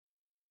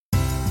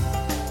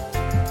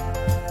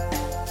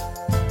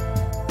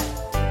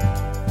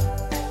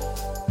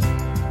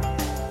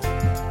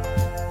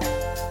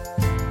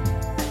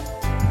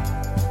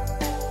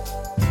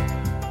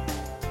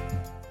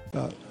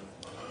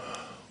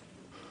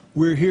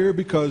We're here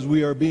because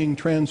we are being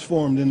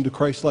transformed into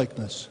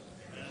Christ-likeness.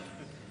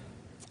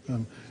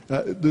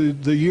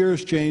 The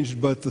year's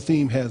changed, but the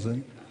theme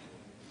hasn't.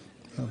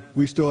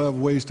 We still have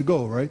ways to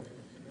go, right?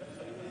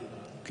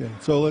 Okay,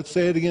 so let's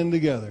say it again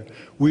together.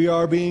 We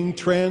are being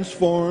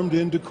transformed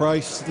into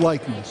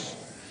Christ-likeness.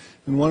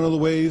 And one of the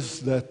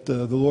ways that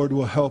the Lord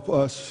will help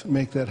us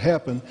make that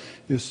happen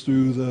is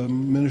through the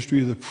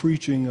ministry of the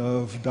preaching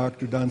of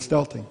Dr. Don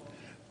Stelting.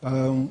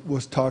 I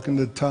was talking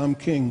to Tom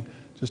King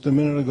just a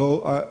minute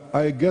ago.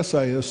 I guess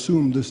I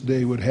assumed this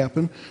day would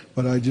happen,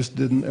 but I just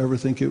didn't ever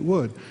think it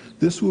would.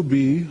 This will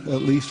be,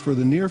 at least for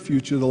the near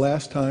future, the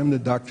last time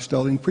that Dr.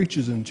 Stelting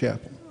preaches in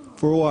chapel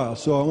for a while.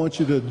 So I want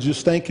you to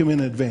just thank him in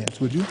advance,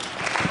 would you?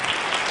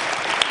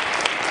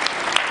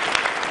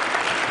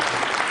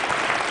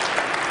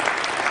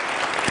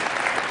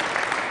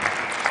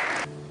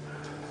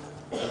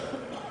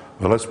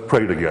 Well, let's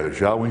pray together,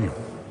 shall we?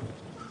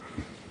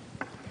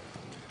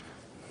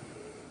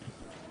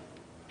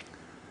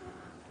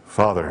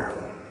 Father,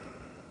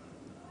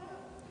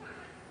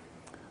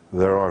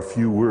 there are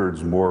few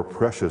words more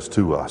precious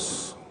to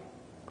us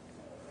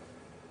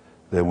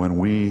than when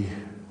we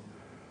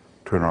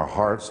turn our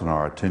hearts and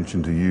our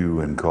attention to you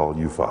and call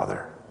you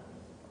Father.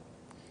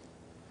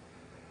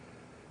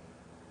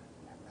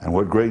 And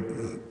what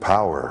great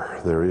power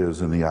there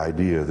is in the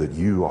idea that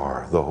you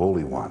are the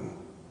Holy One.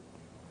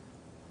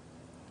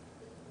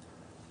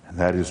 And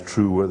that is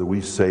true whether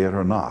we say it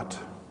or not.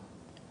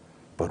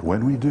 But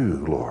when we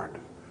do, Lord,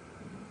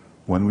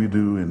 when we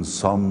do in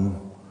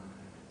some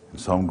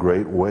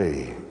great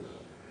way,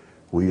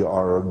 we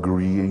are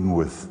agreeing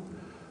with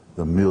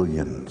the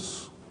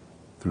millions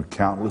through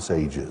countless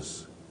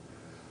ages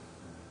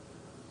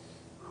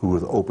who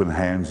with open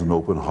hands and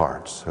open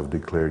hearts have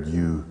declared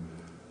you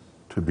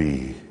to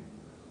be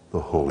the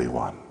Holy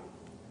One.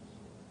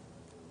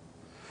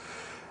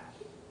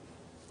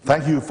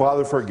 Thank you,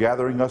 Father, for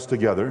gathering us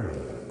together.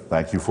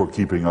 Thank you for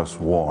keeping us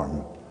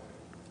warm.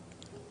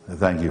 And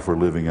thank you for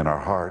living in our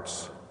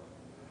hearts.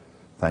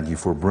 Thank you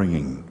for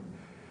bringing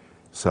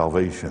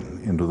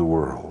salvation into the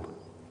world.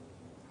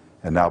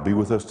 And now be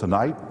with us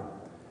tonight.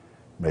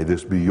 May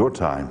this be your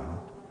time.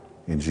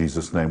 In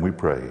Jesus' name we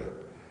pray.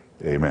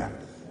 Amen.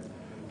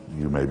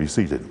 You may be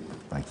seated.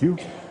 Thank you.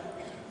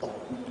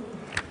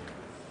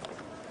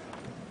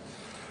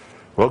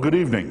 Well, good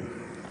evening.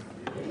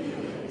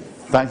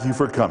 Thank you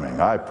for coming.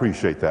 I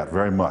appreciate that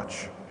very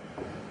much.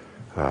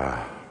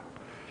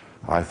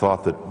 I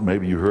thought that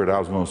maybe you heard I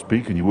was going to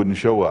speak and you wouldn't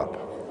show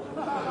up.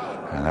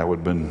 And that would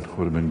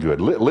have been good.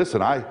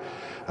 Listen, I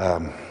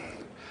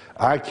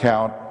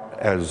count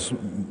as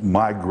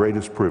my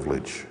greatest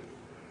privilege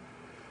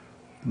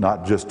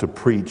not just to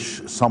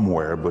preach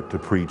somewhere, but to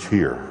preach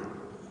here.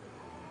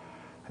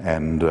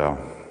 And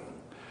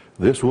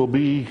this will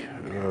be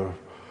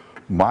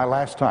my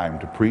last time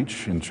to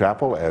preach in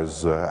chapel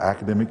as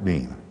academic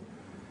dean.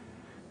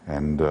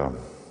 And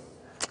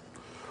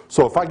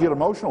so if I get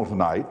emotional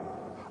tonight,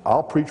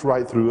 I'll preach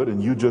right through it,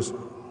 and you just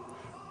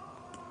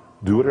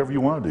do whatever you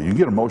want to do. You can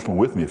get emotional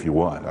with me if you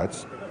want.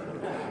 That's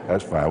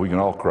fine. We can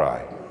all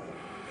cry.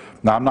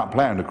 Now, I'm not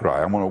planning to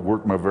cry. I'm going to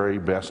work my very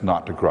best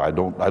not to cry. I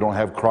don't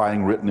have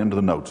crying written into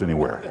the notes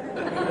anywhere.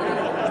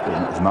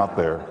 It's not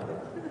there.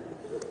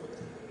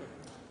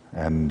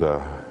 And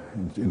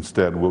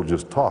instead, we'll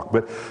just talk.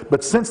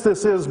 But since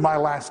this is my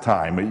last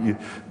time,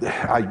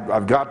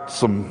 I've got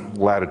some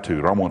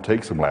latitude. I'm going to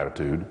take some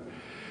latitude.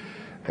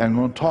 And I'm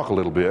going to talk a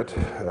little bit,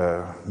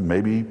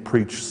 maybe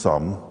preach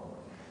some.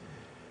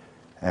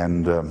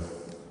 And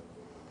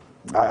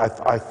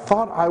I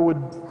thought I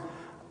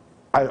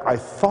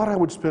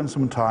would spend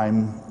some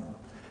time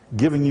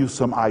giving you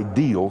some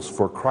ideals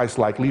for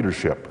Christ-like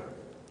leadership.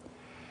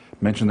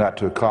 Mentioned that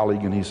to a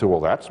colleague, and he said,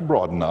 "Well, that's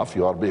broad enough.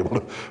 You ought to be able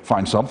to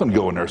find something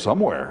going there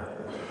somewhere."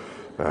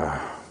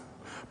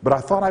 But I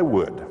thought I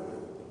would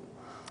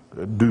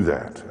do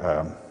that.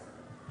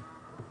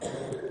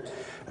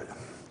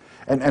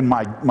 And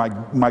my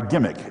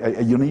gimmick,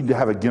 you need to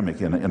have a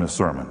gimmick in a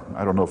sermon.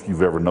 I don't know if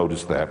you've ever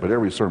noticed that, but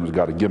every sermon's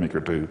got a gimmick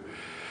or two.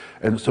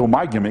 And so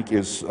my gimmick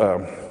is,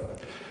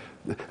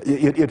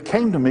 it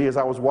came to me as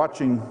I was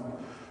watching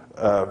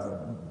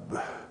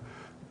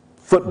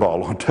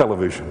football on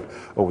television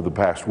over the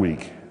past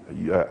week.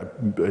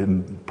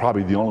 And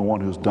probably the only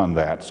one who's done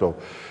that. So,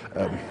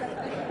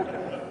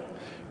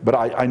 but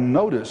I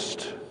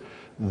noticed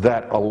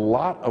that a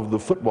lot of the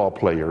football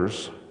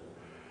players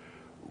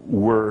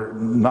were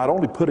not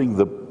only putting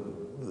the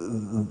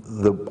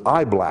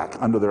eye black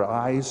under their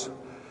eyes,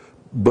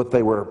 but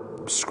they were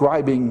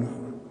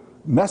scribing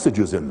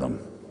messages in them.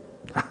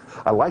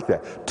 I like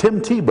that.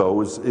 Tim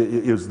Tebow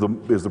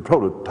is the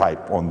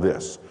prototype on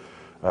this.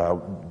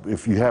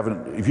 If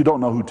you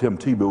don't know who Tim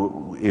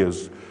Tebow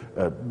is,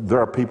 there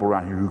are people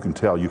around here who can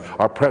tell you.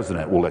 Our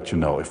president will let you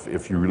know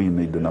if you really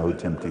need to know who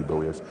Tim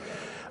Tebow is.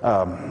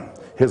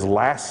 His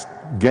last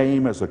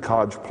game as a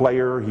college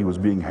player, he was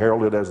being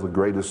heralded as the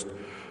greatest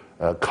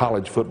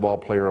college football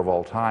player of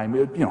all time.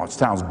 It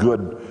sounds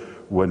good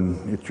when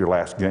it's your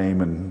last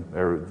game and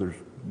there's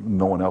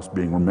no one else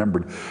being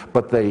remembered,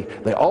 but they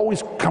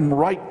always come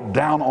right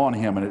down on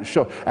him, and it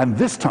shows. And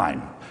this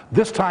time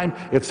it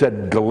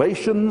said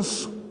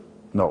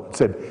it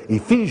said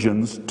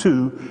Ephesians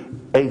 2,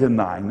 8 and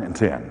 9 and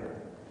 10.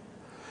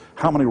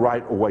 How many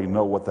right away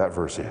know what that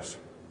verse is?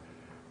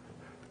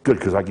 Good,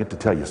 because I get to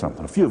tell you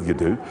something. A few of you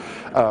do.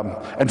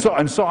 And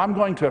so I'm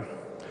going to,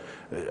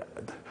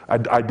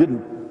 I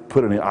didn't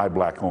put any eye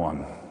black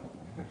on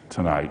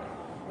tonight.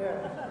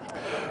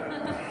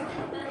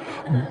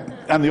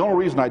 And the only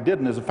reason I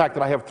didn't is the fact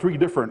that I have 3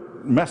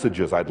 different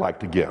messages I'd like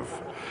to give.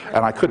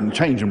 And I couldn't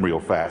change them real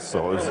fast,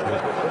 so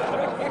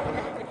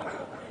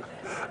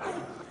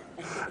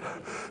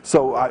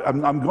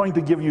I'm going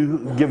to give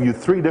you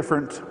 3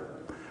 different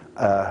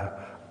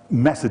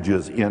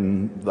messages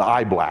in the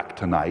eye black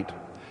tonight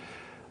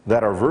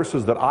that are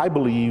verses that I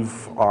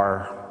believe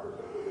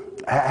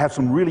have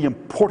some really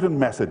important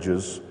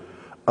messages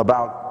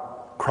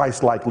about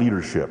Christ-like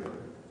leadership.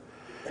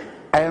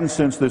 And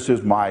since this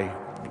is my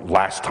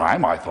last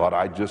time, I thought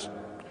I'd just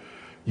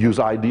use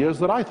ideas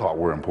that I thought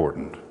were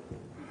important.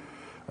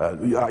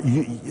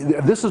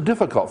 This is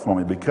difficult for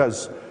me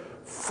because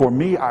for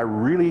me, I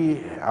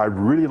really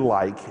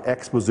like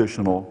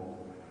expositional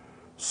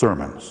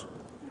sermons.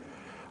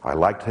 I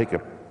like to take a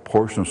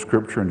portion of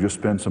Scripture and just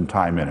spend some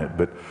time in it,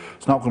 but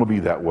it's not going to be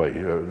that way.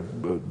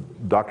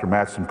 Dr.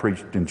 Mattson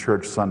preached in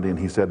church Sunday, and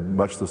he said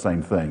much the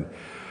same thing,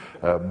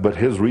 but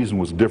his reason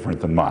was different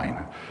than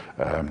mine.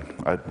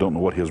 I don't know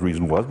what his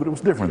reason was, but it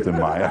was different than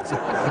mine.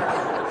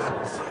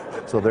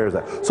 So there's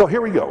that. So here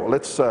we go.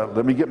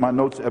 Let me get my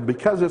notes.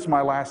 Because it's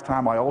my last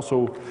time, I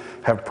also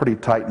have pretty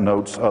tight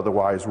notes.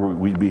 Otherwise,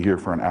 we'd be here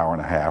for an hour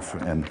and a half,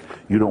 and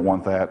you don't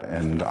want that,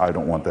 and I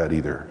don't want that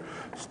either.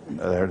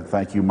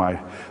 Thank you. My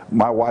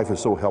wife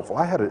is so helpful.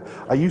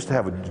 I used to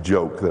have a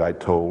joke that I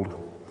told.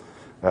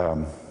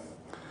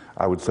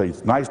 I would say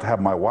it's nice to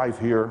have my wife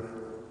here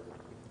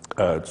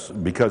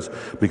because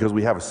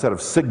we have a set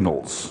of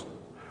signals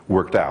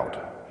worked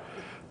out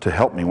to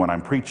help me when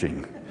I'm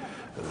preaching.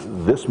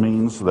 This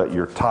means that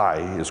your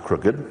tie is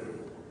crooked.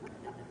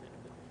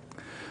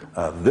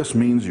 This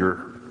means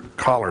your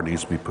collar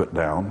needs to be put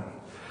down.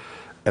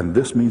 And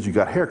this means you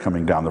got hair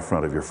coming down the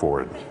front of your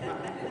forehead.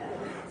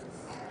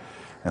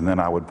 And then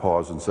I would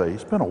pause and say,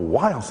 it's been a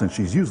while since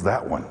she's used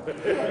that one.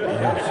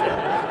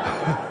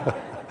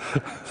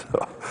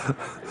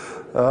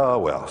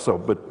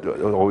 But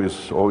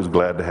always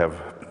glad to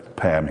have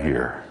Pam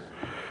here.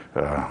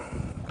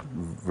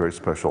 Very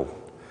special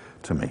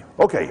to me.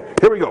 Okay,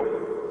 here we go.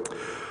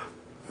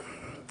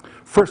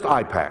 First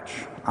eye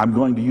patch. I'm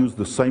going to use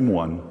the same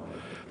one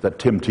that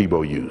Tim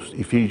Tebow used.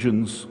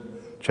 Ephesians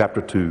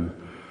chapter 2,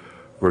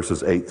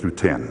 verses 8 through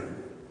 10.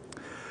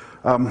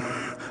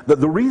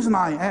 The reason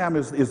I am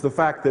is the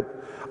fact that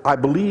I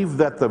believe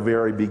that the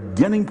very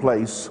beginning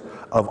place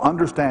of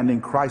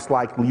understanding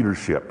Christ-like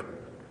leadership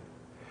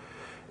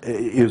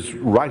is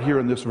right here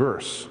in this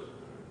verse.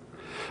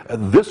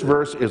 This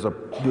verse is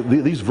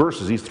these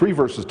 3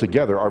 verses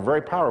together are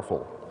very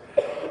powerful,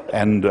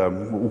 and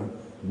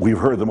we've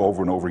heard them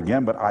over and over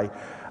again. But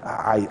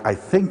I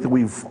think that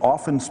we've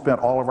often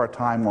spent all of our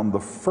time on the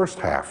first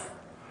half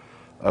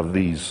of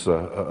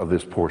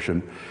this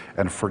portion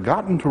and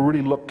forgotten to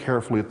really look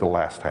carefully at the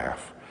last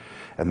half,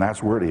 and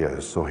that's where it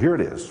is. So here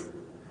it is,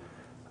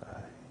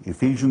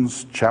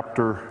 Ephesians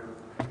chapter.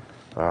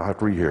 I have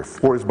to read here.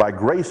 For it is by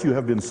grace you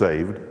have been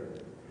saved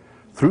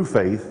through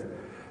faith,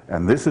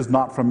 and this is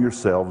not from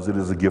yourselves; it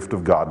is a gift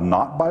of God,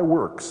 not by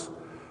works,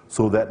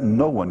 so that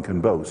no one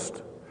can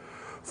boast.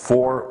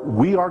 For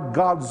we are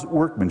God's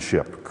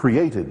workmanship,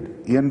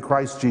 created in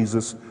Christ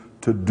Jesus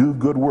to do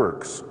good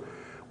works,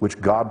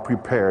 which God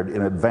prepared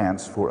in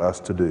advance for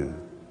us to do.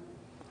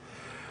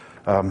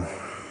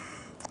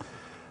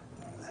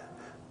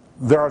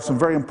 There are some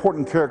very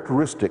important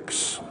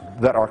characteristics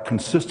that are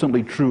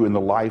consistently true in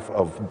the life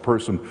of a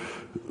person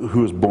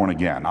who is born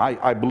again.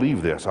 I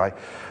believe this.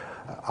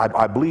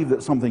 I believe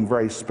that something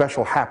very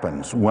special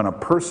happens when a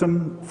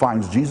person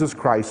finds Jesus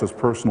Christ as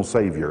personal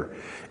Savior.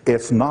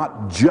 It's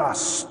not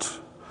just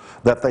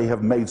that they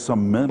have made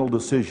some mental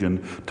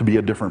decision to be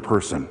a different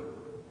person.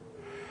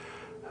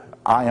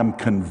 I am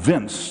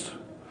convinced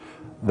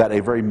that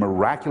a very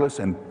miraculous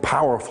and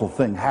powerful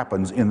thing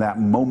happens in that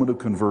moment of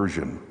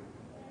conversion.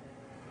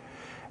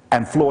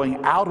 And flowing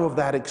out of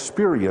that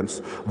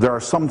experience, there are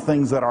some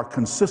things that are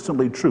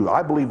consistently true.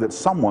 I believe that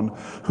someone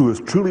who is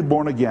truly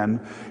born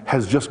again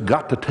has just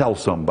got to tell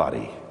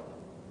somebody.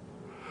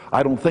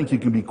 I don't think you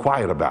can be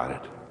quiet about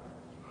it.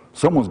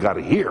 Someone's got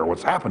to hear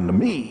what's happened to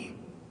me.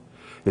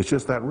 It's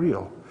just that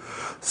real.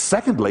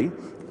 Secondly,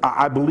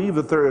 I believe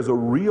that there is a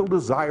real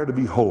desire to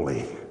be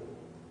holy.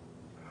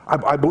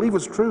 I believe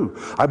it's true.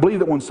 I believe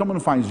that when someone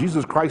finds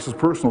Jesus Christ as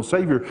personal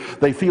Savior,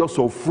 they feel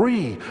so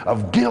free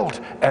of guilt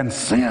and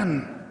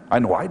sin. I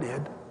know I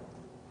did.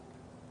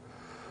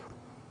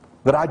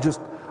 That I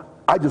just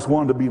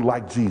wanted to be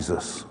like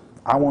Jesus.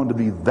 I wanted to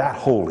be that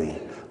holy,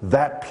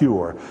 that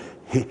pure.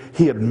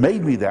 He had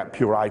made me that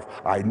pure.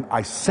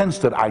 I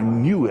sensed it. I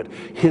knew it.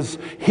 His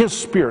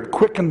Spirit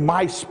quickened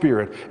my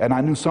spirit, and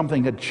I knew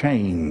something had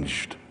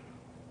changed.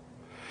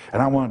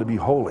 And I wanted to be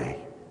holy.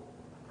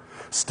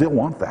 Still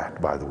want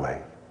that, by the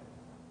way.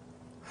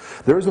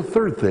 There is a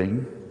third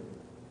thing.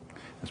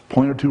 It's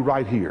pointed to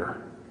right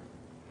here.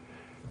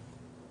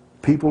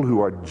 People who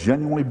are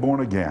genuinely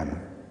born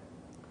again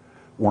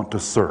want to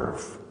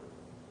serve.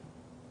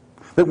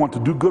 They want to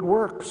do good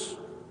works.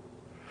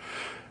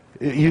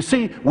 You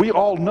see, we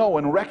all know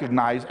and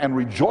recognize and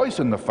rejoice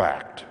in the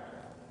fact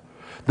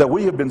that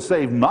we have been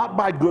saved not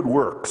by good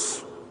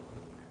works.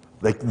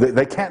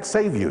 They can't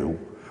save you.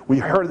 We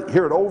hear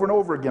it over and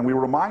over again. We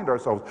remind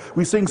ourselves.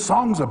 We sing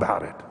songs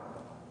about it.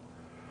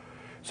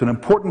 It's an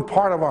important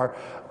part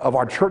of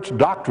our church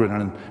doctrine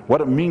and what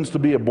it means to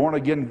be a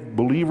born-again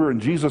believer in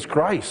Jesus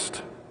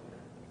Christ.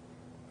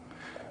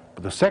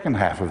 But the second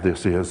half of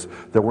this is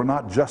that we're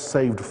not just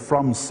saved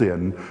from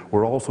sin,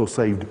 we're also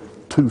saved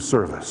to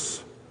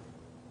service.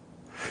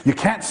 You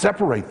can't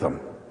separate them.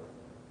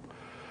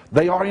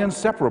 They are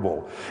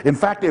inseparable. In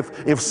fact,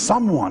 if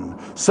someone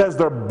says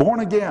they're born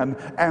again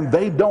and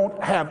they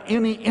don't have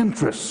any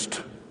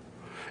interest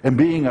in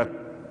being a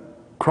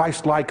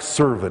Christ-like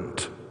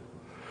servant,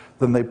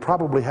 then they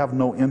probably have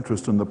no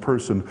interest in the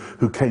person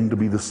who came to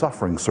be the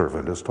suffering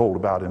servant, as told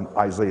about in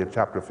Isaiah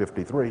chapter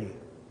 53.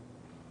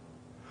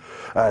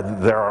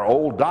 There are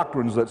old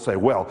doctrines that say,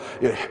 well,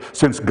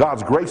 since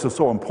God's grace is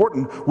so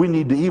important, we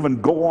need to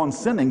even go on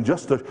sinning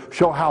just to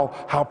show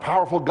how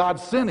powerful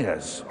God's sin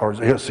is, or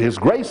his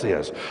grace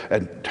is.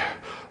 And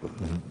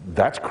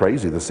that's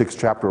crazy. The 6th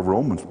chapter of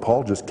Romans,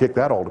 Paul just kicked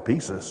that all to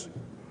pieces.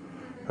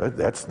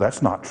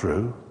 That's not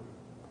true.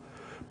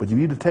 But you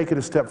need to take it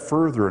a step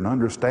further and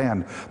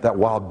understand that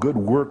while good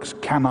works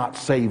cannot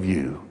save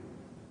you,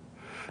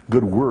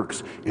 good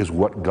works is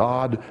what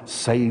God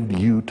saved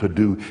you to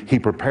do. He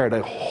prepared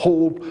a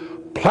whole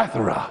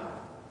plethora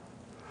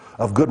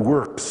of good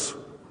works.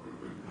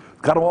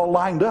 Got them all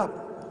lined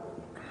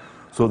up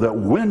so that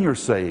when you're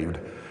saved,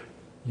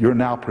 you're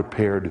now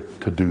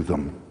prepared to do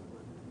them.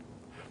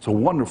 It's a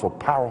wonderful,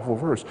 powerful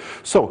verse.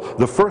 So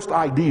the first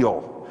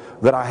ideal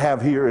that I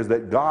have here is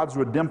that God's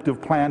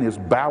redemptive plan is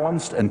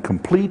balanced and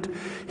complete.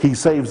 He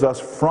saves us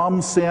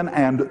from sin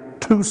and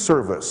to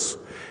service.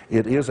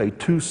 It is a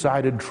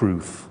two-sided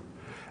truth,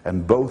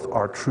 and both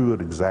are true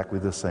at exactly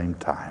the same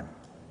time.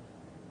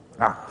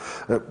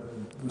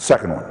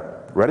 Second one.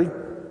 Ready?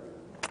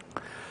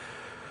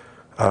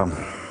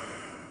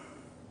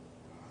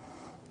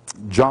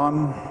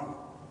 John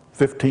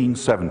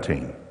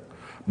 15:17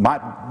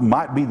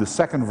 might be the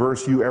second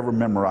verse you ever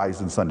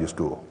memorized in Sunday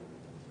school.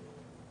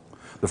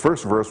 The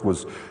first verse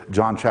was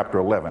John chapter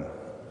 11.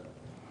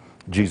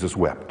 Jesus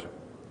wept.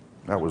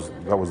 That was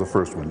the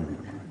first one.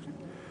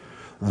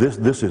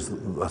 This is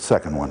the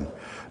second one.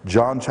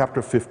 John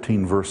chapter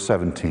 15, verse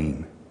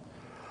 17.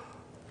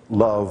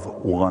 Love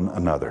one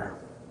another.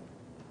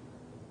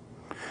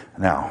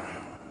 Now,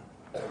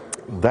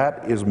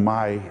 that is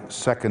my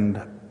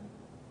second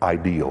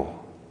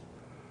ideal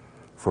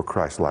for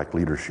Christ-like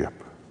leadership.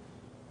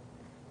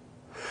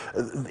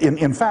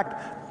 In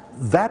fact,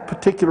 that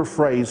particular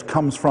phrase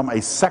comes from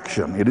a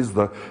section. It is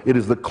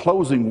the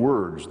closing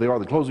words. They are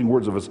the closing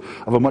words of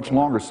a much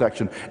longer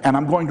section. And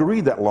I'm going to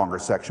read that longer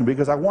section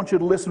because I want you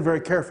to listen very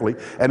carefully.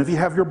 And if you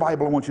have your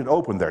Bible, I want you to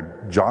open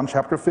there. John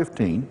chapter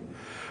 15.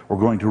 We're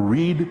going to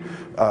read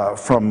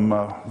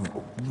from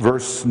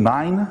verse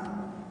 9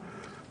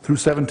 through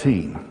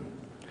 17.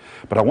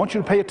 But I want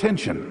you to pay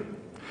attention.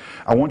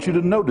 I want you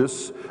to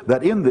notice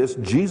that in this,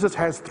 Jesus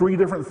has three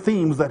different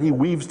themes that he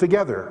weaves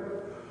together.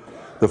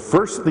 The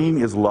first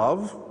theme is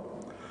love,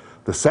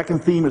 the second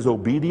theme is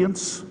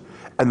obedience,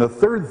 and the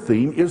third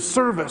theme is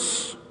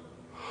service.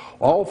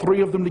 All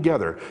three of them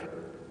together,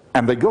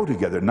 and they go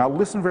together. Now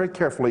listen very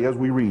carefully as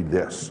we read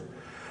this.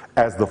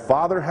 As the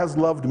Father has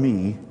loved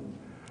me,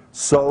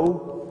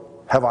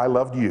 so have I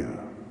loved you.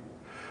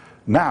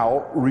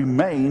 Now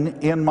remain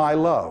in my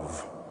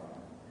love.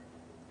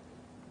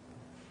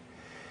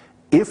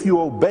 If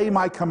you obey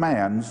my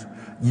commands,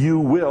 you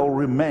will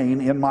remain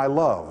in my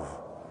love,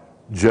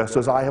 just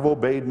as I have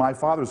obeyed my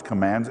Father's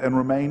commands and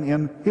remain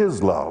in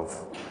his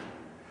love.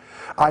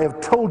 I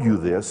have told you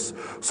this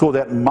so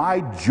that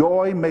my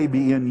joy may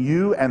be in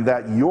you and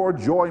that your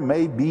joy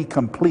may be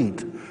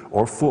complete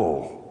or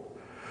full.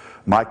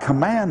 My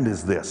command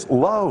is this: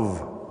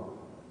 love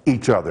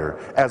each other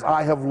as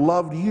I have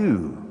loved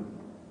you.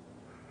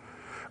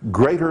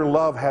 Greater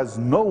love has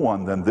no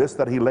one than this,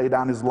 that he lay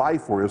down his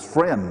life for his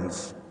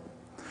friends.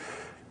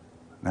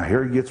 Now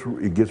here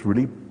it gets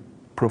really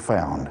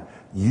profound.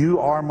 You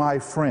are my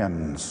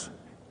friends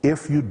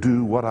if you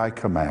do what I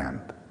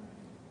command.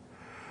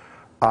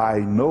 I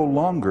no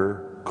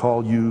longer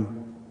call you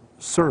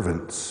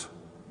servants,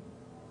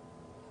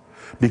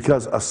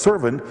 because a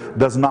servant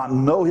does not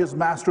know his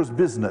master's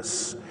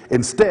business.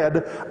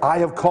 Instead, I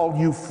have called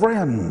you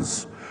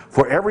friends.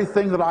 For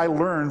everything that I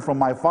learned from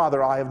my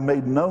Father I have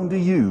made known to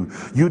you.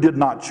 You did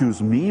not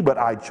choose me, but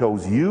I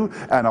chose you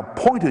and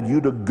appointed you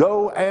to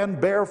go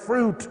and bear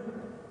fruit,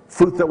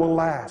 fruit that will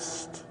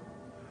last.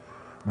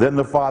 Then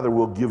the Father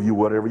will give you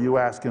whatever you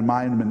ask in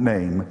my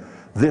name.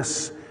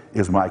 This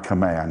is my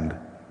command.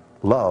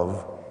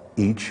 Love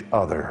each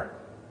other.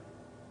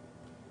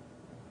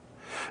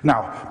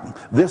 Now,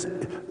 this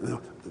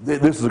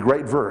is a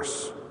great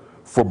verse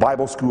for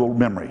Bible school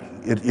memory.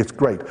 It's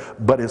great,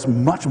 but it's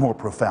much more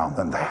profound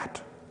than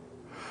that.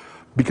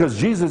 Because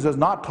Jesus is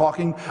not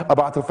talking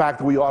about the fact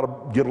that we ought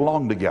to get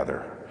along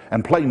together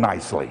and play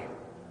nicely,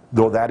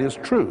 though that is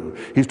true.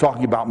 He's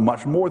talking about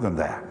much more than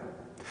that.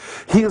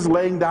 He is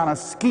laying down a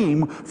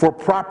scheme for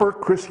proper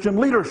Christian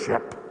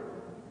leadership.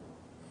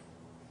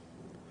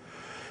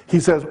 He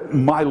says,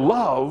 my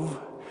love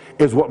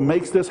is what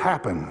makes this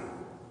happen.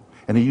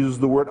 And he uses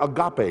the word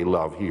agape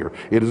love here.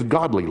 It is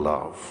godly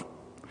love.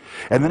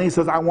 And then he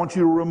says, I want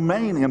you to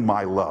remain in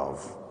my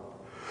love.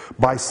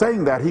 By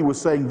saying that, he was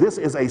saying this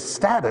is a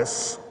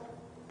status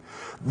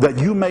that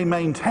you may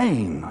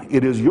maintain.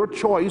 It is your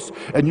choice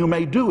and you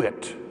may do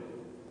it.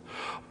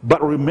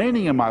 But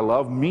remaining in my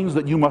love means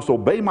that you must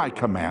obey my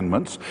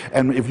commandments,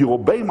 and if you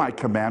obey my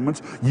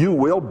commandments, you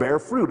will bear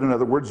fruit. In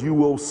other words, you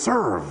will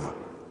serve.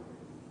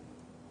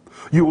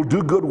 You will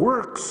do good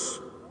works.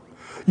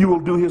 You will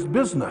do his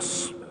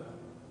business.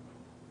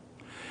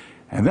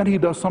 And then he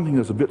does something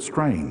that's a bit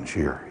strange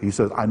here. He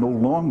says, I no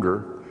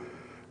longer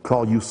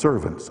call you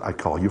servants, I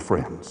call you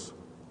friends.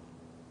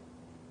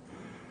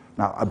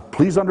 Now,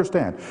 please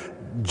understand,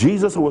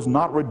 Jesus was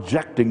not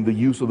rejecting the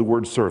use of the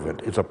word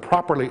servant. It's a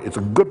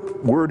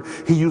good word.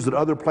 He used it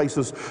other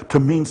places to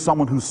mean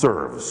someone who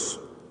serves.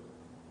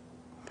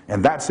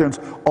 In that sense,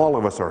 all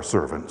of us are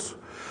servants.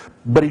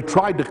 But he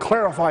tried to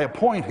clarify a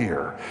point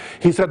here.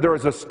 He said there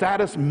is a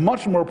status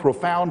much more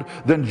profound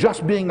than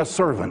just being a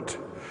servant.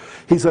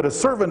 He said a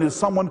servant is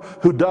someone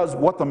who does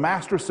what the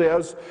master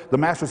says. The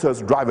master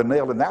says, drive a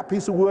nail in that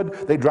piece of wood.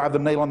 They drive the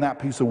nail on that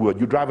piece of wood.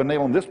 You drive a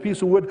nail on this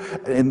piece of wood,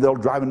 and they'll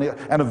drive a nail.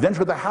 And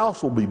eventually the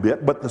house will be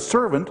built. But the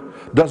servant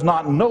does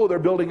not know they're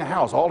building a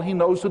house. All he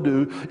knows to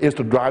do is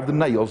to drive the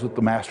nails that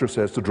the master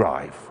says to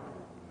drive.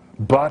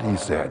 But he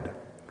said,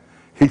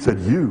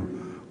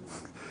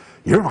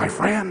 you're my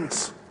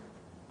friends.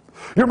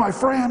 You're my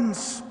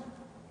friends.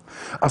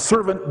 A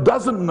servant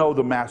doesn't know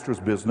the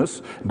master's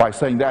business. By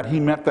saying that, he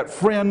meant that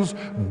friends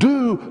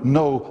do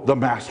know the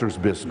master's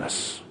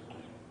business.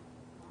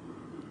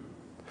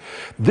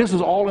 This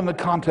is all in the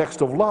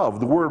context of love.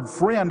 The word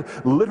friend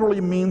literally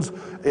means,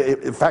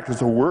 in fact,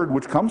 it's a word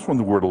which comes from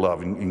the word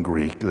love in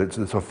Greek. It's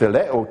a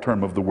phileo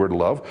term of the word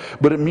love,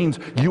 but it means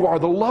you are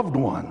the loved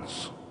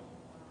ones.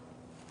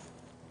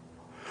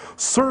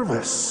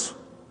 Service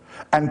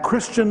and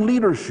Christian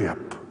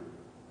leadership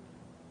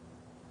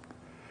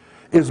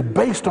is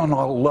based on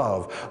our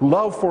love.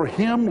 Love for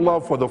him,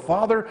 love for the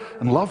Father,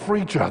 and love for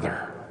each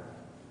other.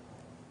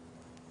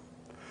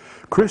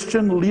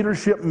 Christian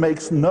leadership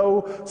makes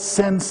no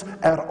sense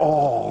at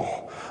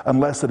all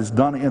unless it is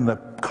done in the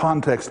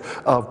context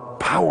of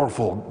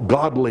powerful,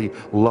 godly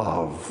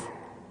love.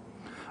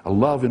 A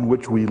love in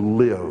which we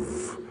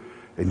live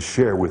and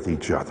share with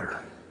each other.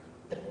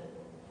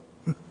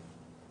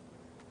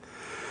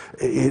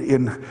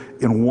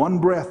 In one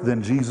breath,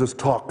 then, Jesus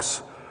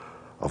talks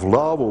of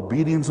love,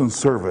 obedience, and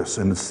service.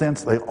 In a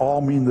sense, they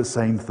all mean the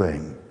same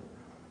thing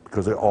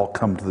because they all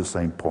come to the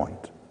same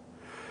point.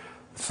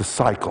 It's a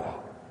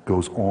cycle,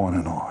 goes on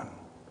and on.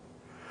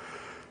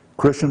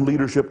 Christian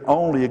leadership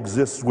only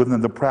exists within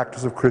the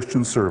practice of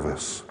Christian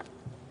service.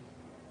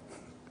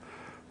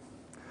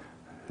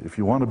 If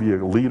you want to be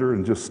a leader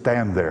and just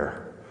stand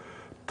there,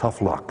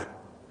 tough luck.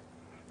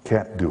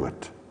 Can't do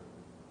it.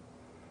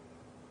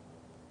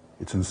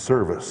 It's in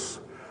service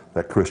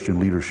that Christian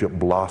leadership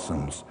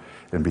blossoms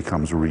and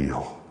becomes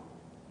real.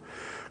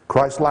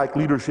 Christlike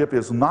leadership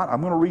is not,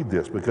 I'm going to read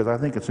this because I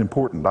think it's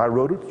important. I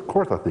wrote it, of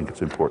course I think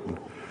it's important.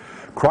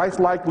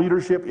 Christlike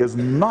leadership is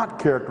not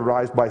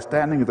characterized by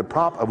standing at the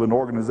top of an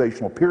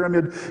organizational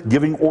pyramid,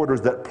 giving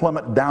orders that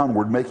plummet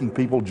downward, making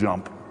people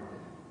jump.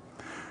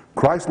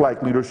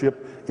 Christlike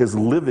leadership is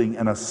living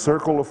in a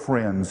circle of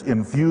friends,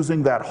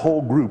 infusing that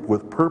whole group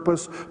with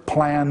purpose,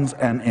 plans,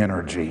 and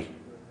energy.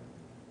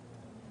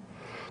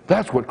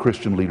 That's what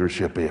Christian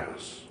leadership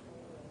is.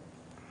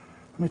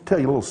 Let me tell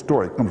you a little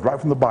story. It comes right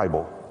from the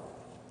Bible.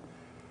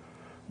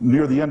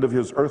 Near the end of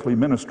his earthly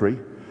ministry,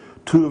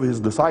 two of his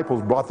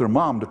disciples brought their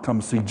mom to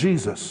come see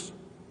Jesus.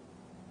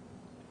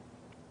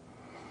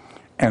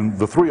 And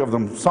the three of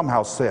them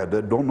somehow said,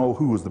 they don't know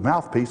who was the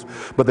mouthpiece,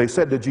 but they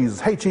said to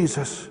Jesus, hey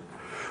Jesus,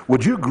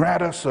 would you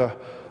grant us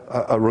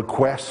a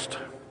request?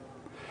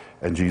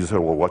 And Jesus said,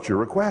 well, what's your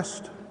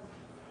request?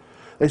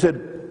 They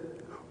said,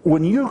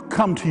 when you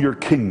come to your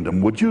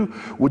kingdom, would you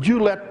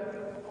let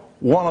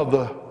one of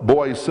the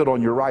boys sit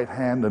on your right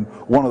hand and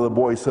one of the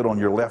boys sit on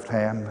your left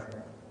hand?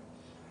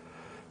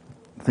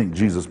 I think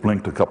Jesus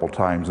blinked a couple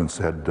times and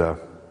said,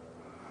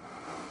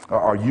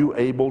 are you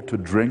able to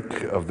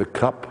drink of the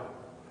cup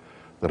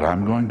that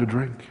I'm going to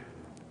drink?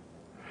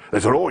 They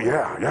said, oh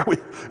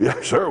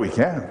yeah, sure we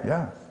can,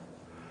 yeah.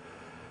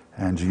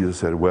 And Jesus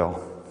said,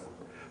 well,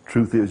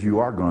 truth is you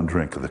are going to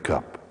drink of the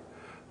cup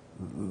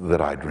that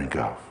I drink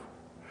of.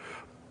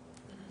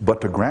 But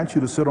to grant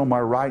you to sit on my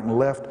right and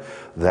left,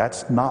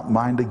 that's not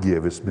mine to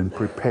give. It's been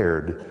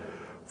prepared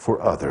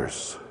for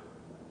others.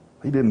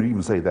 He didn't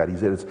even say that. He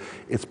said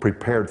it's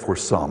prepared for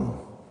some.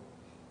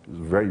 He was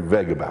very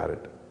vague about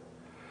it.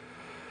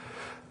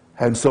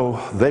 And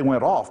so they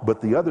went off,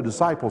 but the other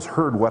disciples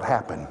heard what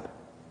happened.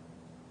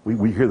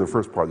 We hear the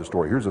first part of the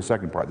story. Here's the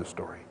second part of the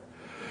story.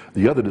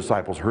 The other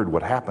disciples heard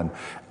what happened,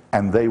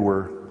 and they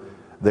were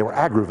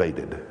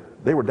aggravated.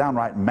 They were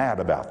downright mad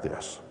about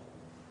this.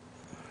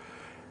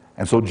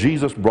 And so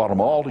Jesus brought them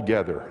all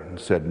together and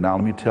said, now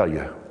let me tell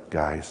you,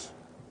 guys,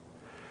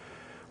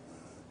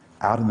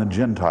 out in the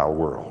Gentile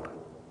world,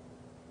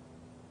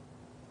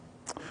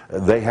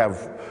 they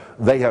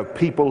have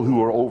people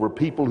who are over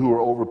people who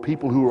are over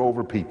people who are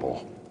over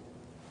people.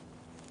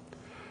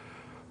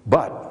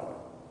 But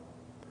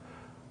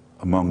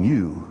among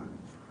you,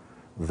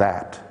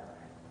 that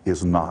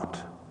is not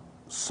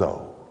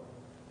so.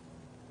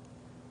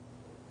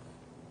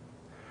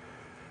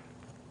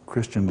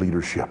 Christian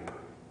leadership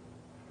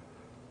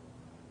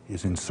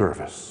is in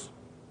service.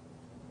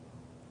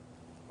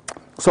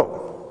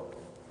 So,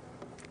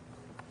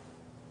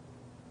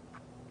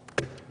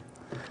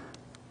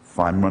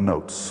 find my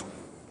notes.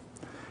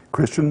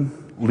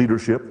 Christian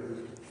leadership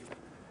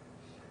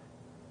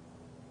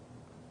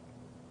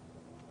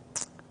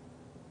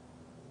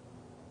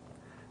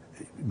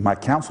my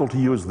counsel to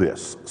you is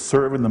this: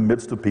 serve in the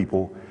midst of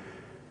people.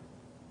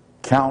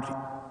 Count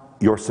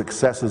your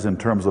successes in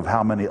terms of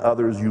how many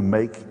others you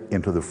make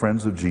into the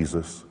friends of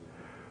Jesus,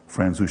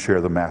 friends who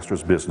share the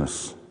Master's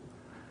business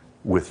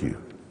with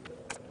you.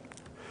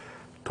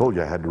 Told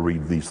you I had to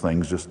read these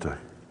things just to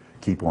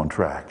keep on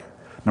track.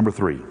 Number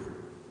 3,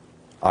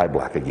 eye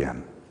black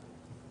again.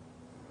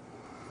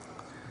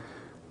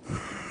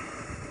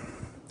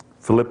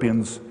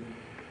 Philippians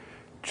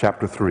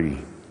chapter 3,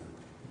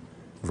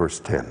 verse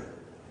 10.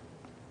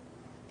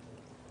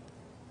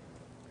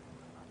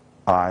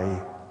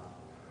 I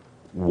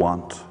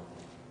want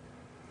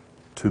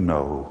to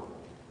know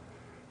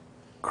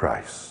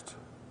Christ.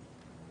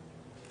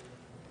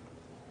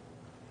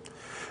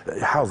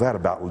 How's that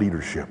about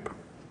leadership?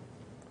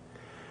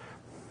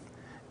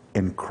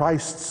 In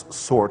Christ's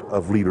sort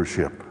of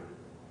leadership,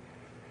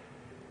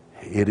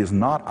 it is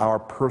not our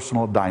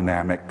personal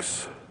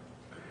dynamics.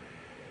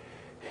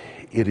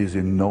 It is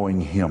in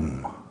knowing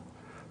Him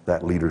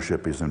that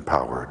leadership is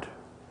empowered.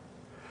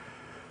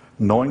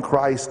 Knowing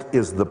Christ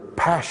is the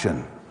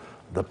passion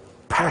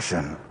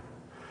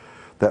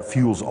that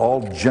fuels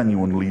all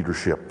genuine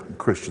leadership in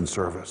Christian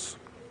service.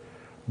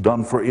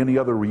 Done for any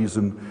other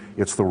reason,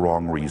 it's the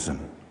wrong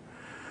reason.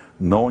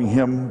 Knowing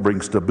Him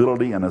brings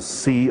stability in a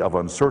sea of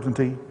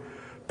uncertainty,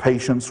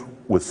 patience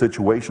with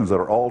situations that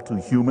are all too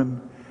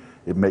human.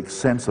 It makes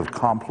sense of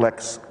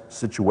complex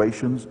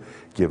situations,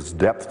 gives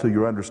depth to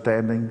your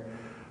understanding,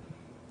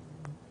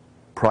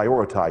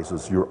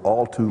 prioritizes your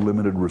all too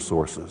limited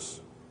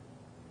resources,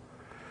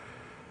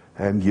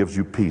 and gives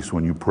you peace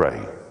when you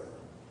pray,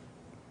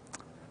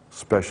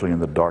 especially in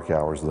the dark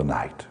hours of the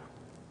night.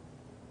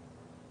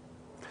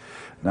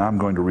 Now I'm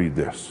going to read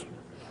this.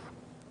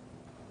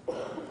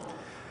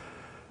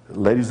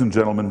 Ladies and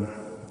gentlemen,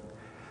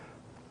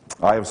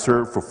 I have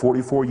served for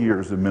 44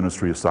 years in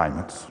ministry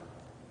assignments.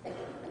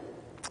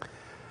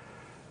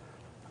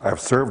 I have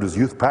served as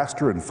youth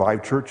pastor in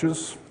 5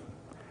 churches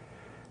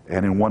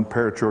and in 1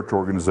 parachurch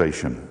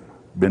organization.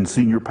 Been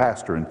senior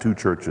pastor in 2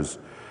 churches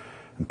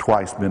and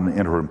twice been the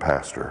interim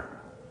pastor.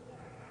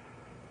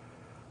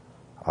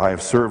 I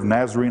have served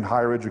Nazarene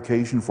higher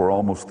education for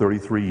almost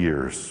 33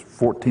 years,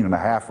 14 and a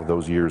half of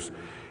those years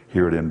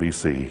here at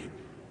NBC.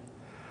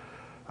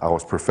 I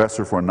was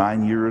professor for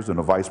 9 years and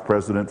a vice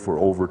president for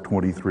over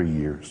 23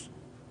 years.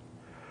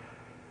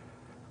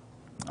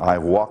 I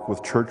have walked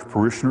with church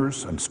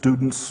parishioners and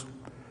students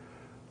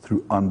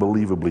through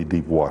unbelievably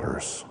deep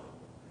waters,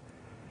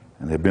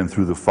 and they've been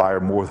through the fire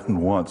more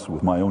than once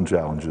with my own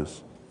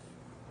challenges.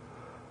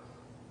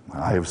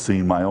 I have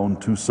seen my own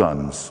 2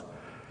 sons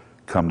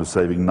come to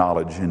saving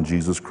knowledge in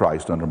Jesus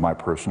Christ under my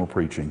personal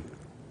preaching.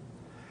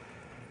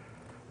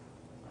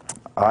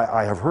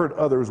 I have heard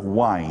others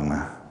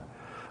whine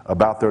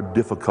about their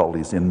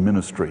difficulties in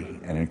ministry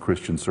and in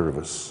Christian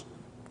service.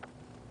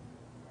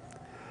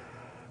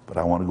 But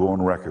I want to go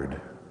on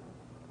record.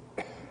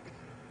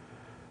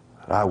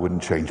 I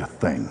wouldn't change a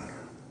thing.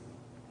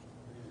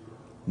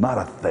 Not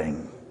a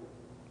thing.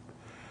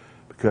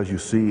 Because you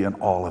see, in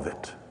all of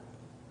it,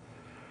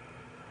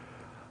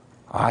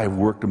 I have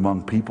worked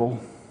among people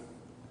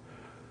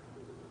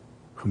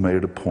who made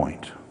it a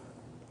point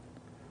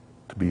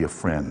to be a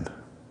friend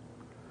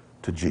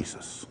to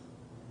Jesus.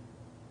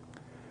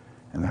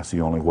 And that's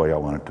the only way I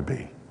want it to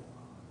be.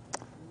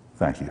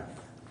 Thank you.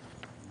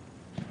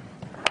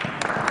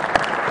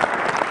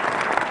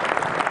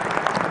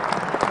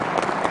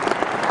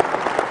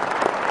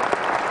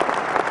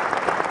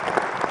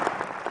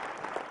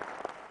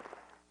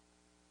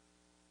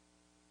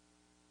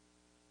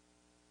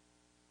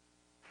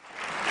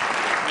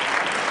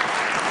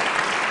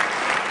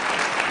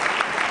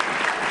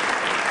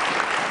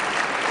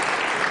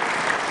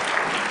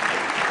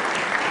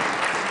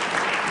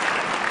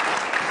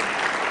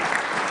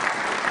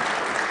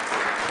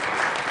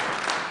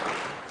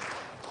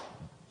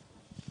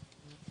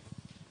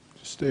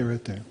 Stay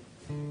right there.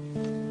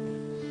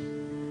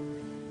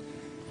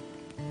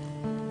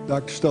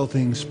 Dr.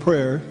 Stelting's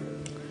prayer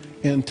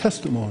and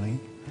testimony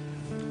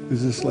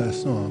is this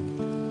last song.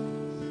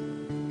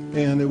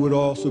 And it would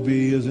also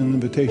be as an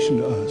invitation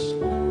to us.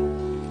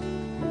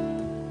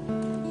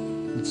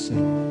 Let's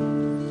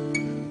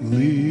sing.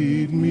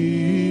 Lead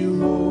me,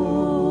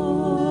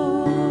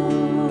 Lord,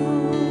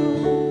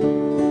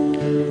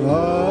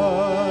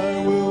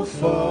 I will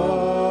follow.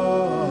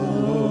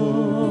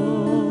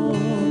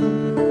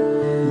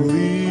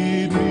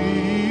 Lead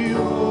me,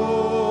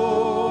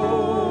 Lord,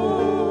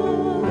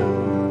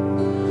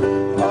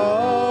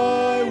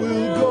 I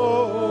will go.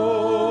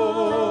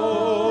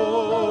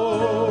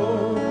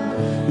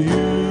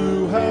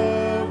 You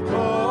have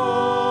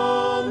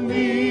called me,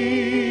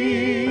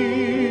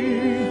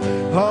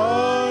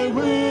 I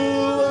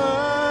will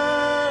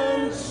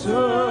answer.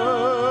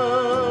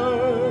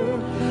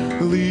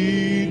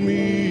 Lead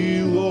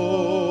me, Lord,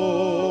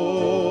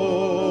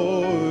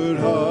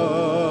 I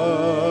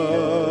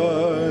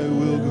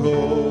will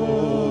go.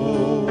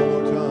 One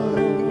more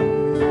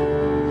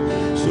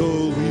time. So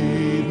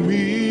lead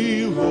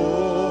me, Lord,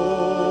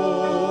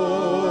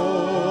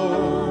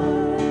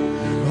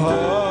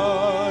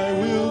 I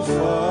will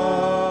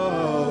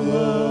follow.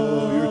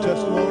 Your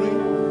testimony?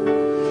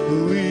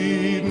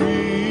 Lead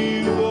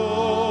me, Lord,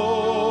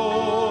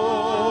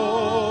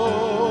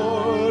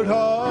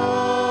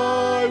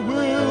 I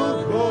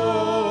will go.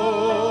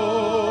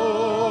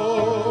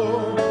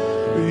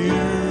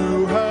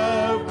 You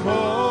have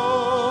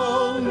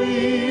called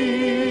me,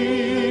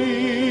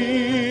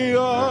 I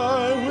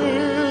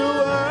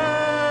will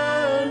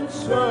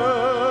answer.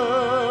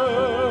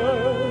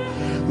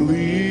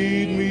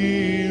 Lead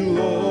me,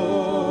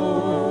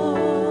 Lord,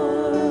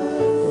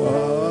 I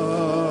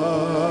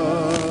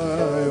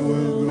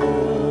will go.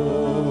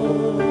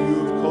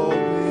 You've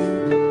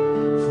called me,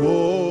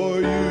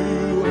 for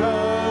you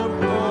have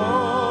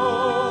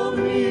called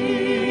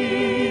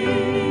me.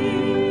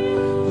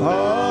 I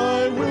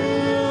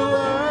will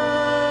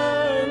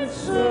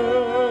answer.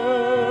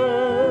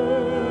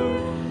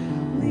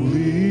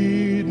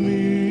 Lead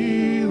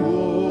me, Lord,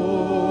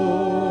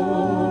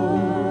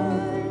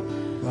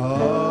 I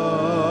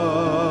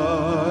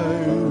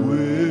will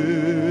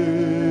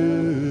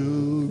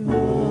go.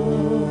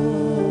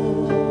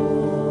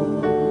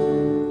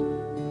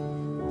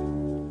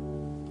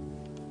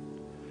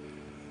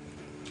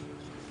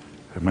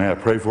 May I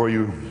pray for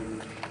you?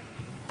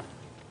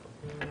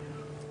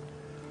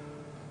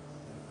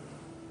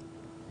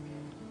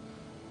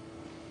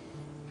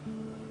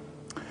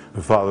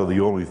 Father, the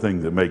only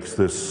thing that makes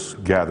this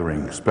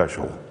gathering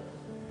special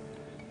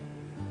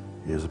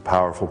is the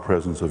powerful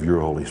presence of your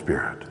Holy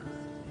Spirit.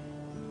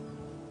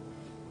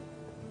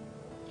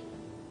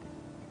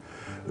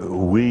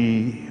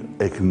 We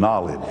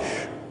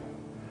acknowledge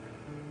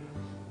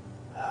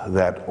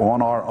that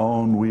on our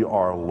own we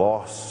are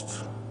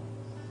lost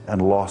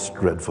and lost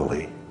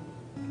dreadfully.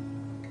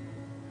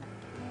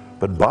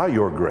 But by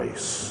your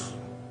grace,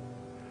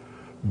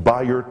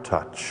 by your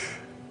touch,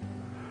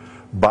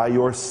 by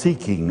your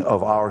seeking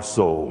of our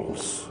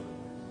souls,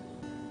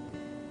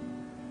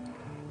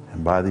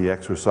 and by the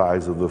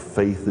exercise of the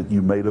faith that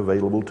you made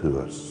available to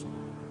us,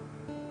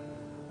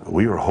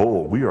 we are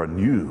whole, we are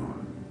new,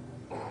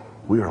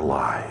 we are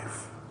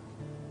alive.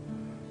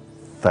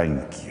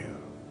 Thank you.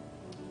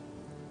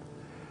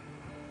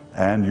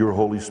 And your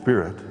Holy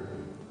Spirit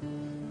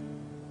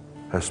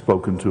has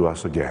spoken to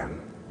us again.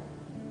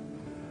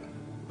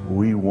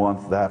 We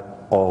want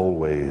that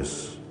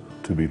always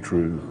to be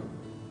true.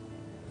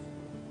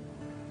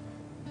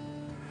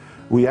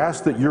 We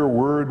ask that your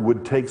word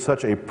would take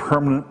such a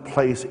permanent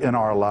place in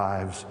our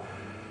lives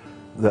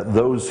that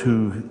those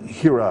who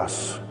hear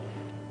us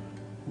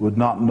would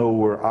not know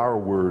where our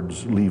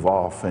words leave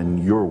off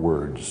and your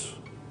words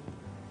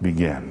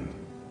begin.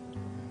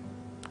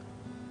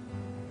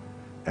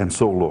 And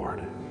so,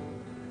 Lord,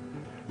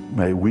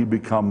 may we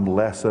become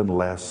less and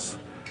less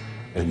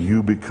and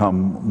you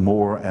become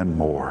more and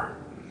more,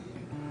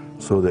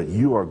 so that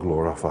you are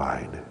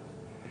glorified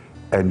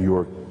and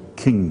your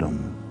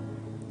kingdom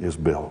is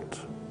built.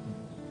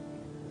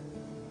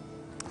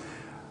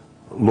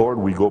 Lord,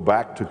 we go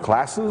back to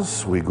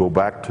classes, we go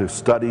back to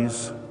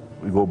studies,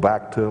 we go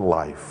back to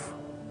life.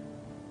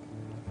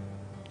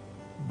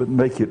 But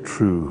make it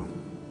true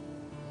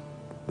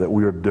that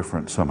we are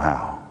different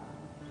somehow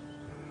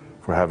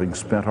for having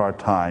spent our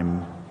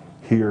time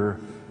here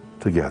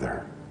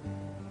together.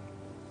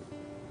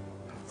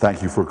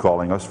 Thank you for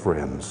calling us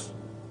friends.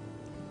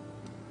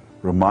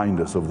 Remind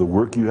us of the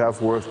work you have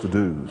for us to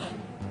do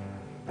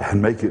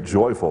and make it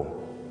joyful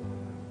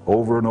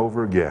over and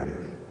over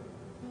again,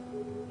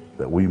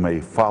 that we may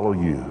follow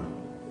you.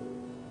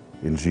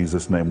 In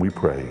Jesus' name we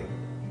pray.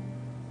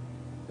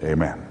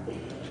 Amen.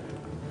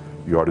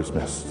 You are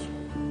dismissed.